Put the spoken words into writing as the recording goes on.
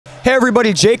Hey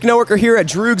everybody, Jake Noecker here at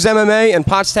Droogs MMA in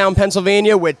Pottstown,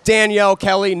 Pennsylvania with Danielle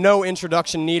Kelly. No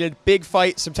introduction needed. Big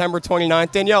fight September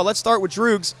 29th. Danielle, let's start with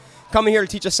Droogs coming here to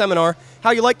teach a seminar. How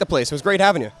you like the place? It was great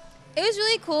having you. It was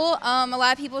really cool. A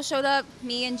lot of people showed up.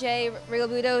 Me and Jay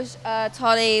Rigobudo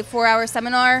taught a 4-hour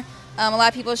seminar. A lot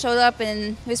of people showed up,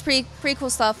 and it was pretty cool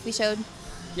stuff we showed.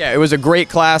 Yeah, it was a great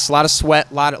class. A lot of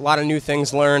sweat, a lot of new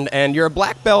things learned. And you're a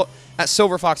black belt at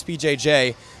Silver Fox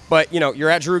PJJ. But, you know, you're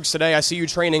at Droogs today. I see you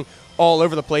training all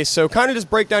over the place. So kind of just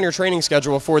break down your training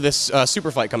schedule for this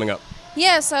super fight coming up.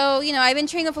 Yeah, so, you know, I've been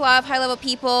training with a lot of high-level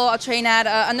people. I'll train at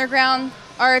Underground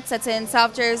Arts, that's in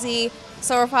South Jersey,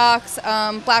 Silver Fox,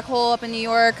 Black Hole up in New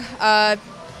York. Kind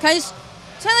of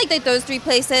like those three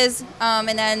places. And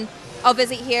then I'll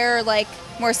visit here, like,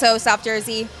 more so South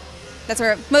Jersey. That's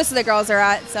where most of the girls are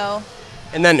at, so.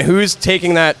 And then who's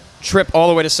taking that trip all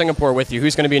the way to Singapore with you?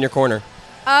 Who's going to be in your corner?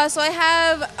 So I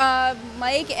have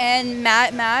Mike and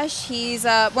Matt Mash. He's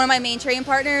one of my main training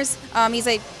partners. He's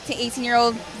a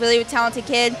 18-year-old, really talented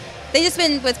kid. They've just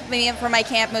been with me for my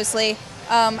camp mostly.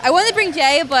 I wanted to bring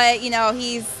Jay, but you know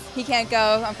he can't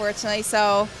go unfortunately.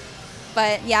 So,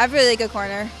 but yeah, I have a really good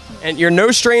corner. And you're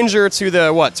no stranger to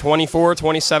the 24,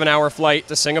 27-hour flight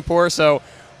to Singapore. So,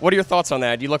 what are your thoughts on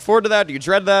that? Do you look forward to that? Do you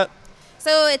dread that?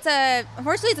 So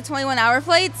unfortunately it's a 21-hour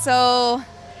flight. So.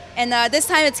 And this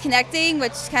time it's connecting,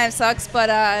 which kind of sucks, but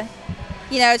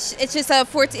you know, it's just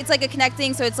it's like a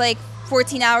connecting, so it's like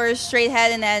 14 hours straight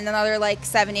ahead, and then another like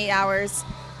 7-8 hours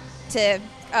to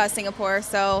Singapore.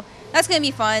 So that's gonna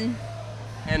be fun.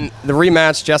 And the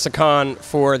rematch, Jessa Khan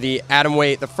for the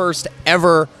atomweight, the first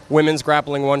ever women's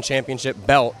grappling one championship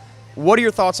belt. What are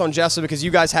your thoughts on Jessa? Because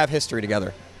you guys have history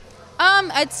together.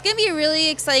 It's gonna be a really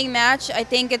exciting match. I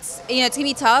think it's gonna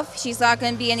be tough. She's not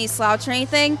gonna be any slouch or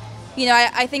anything. You know,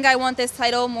 I think I want this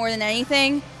title more than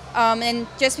anything, and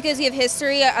just because we have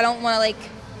history, I don't want to like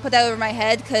put that over my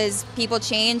head because people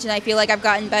change, and I feel like I've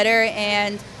gotten better,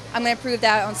 and I'm going to prove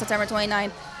that on September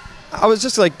 29th. I was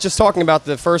just talking about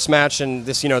the first match and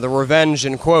this, you know, the revenge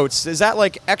in quotes. Is that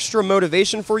like extra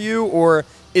motivation for you, or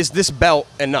is this belt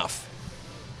enough?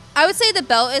 I would say the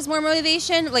belt is more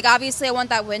motivation. Like obviously, I want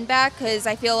that win back because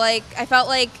I felt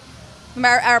like from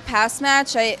our past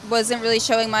match, I wasn't really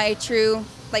showing my true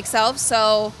self,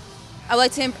 so I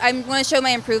want to show my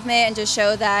improvement and just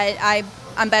show that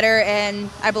I'm better and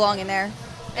I belong in there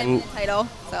and win the title.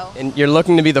 So. And you're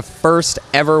looking to be the first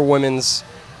ever women's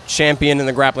champion in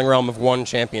the grappling realm of one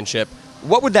championship.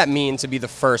 What would that mean to be the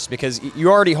first? Because you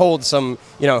already hold some,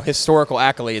 you know, historical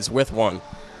accolades with one.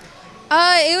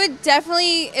 It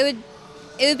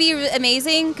would be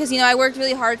amazing because you know I worked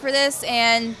really hard for this,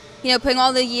 and you know, putting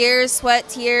all the years, sweat,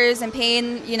 tears, and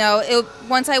pain, you know,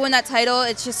 once I win that title,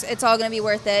 it's all going to be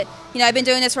worth it. You know, I've been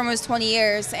doing this for almost 20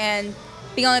 years, and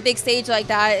being on a big stage like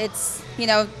that, it's, you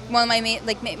know, one of my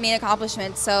main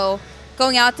accomplishments. So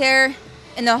going out there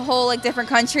in a whole different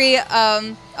country,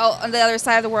 on the other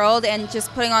side of the world, and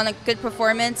just putting on a good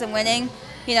performance and winning,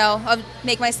 you know, I'll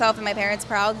make myself and my parents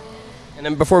proud. And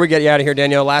then before we get you out of here,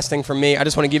 Danielle, last thing from me, I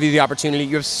just want to give you the opportunity.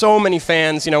 You have so many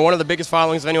fans, you know, one of the biggest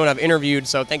followings of anyone I've interviewed,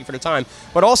 so thank you for the time.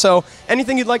 But also,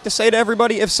 anything you'd like to say to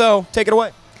everybody? If so, take it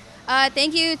away.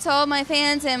 Thank you to all my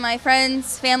fans and my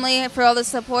friends, family for all the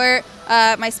support.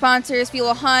 My sponsors,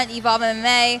 Fuel Hunt, Evolve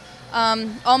MMA,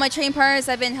 all my training partners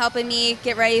have been helping me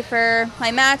get ready for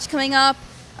my match coming up.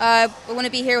 I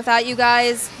wouldn't be here without you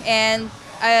guys, and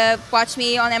watch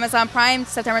me on Amazon Prime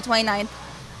September 29th.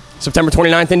 September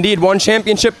 29th, indeed, one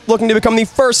championship, looking to become the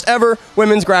first ever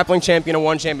women's grappling champion of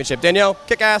one championship. Danielle,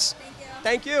 kick ass. Thank you.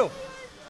 Thank you.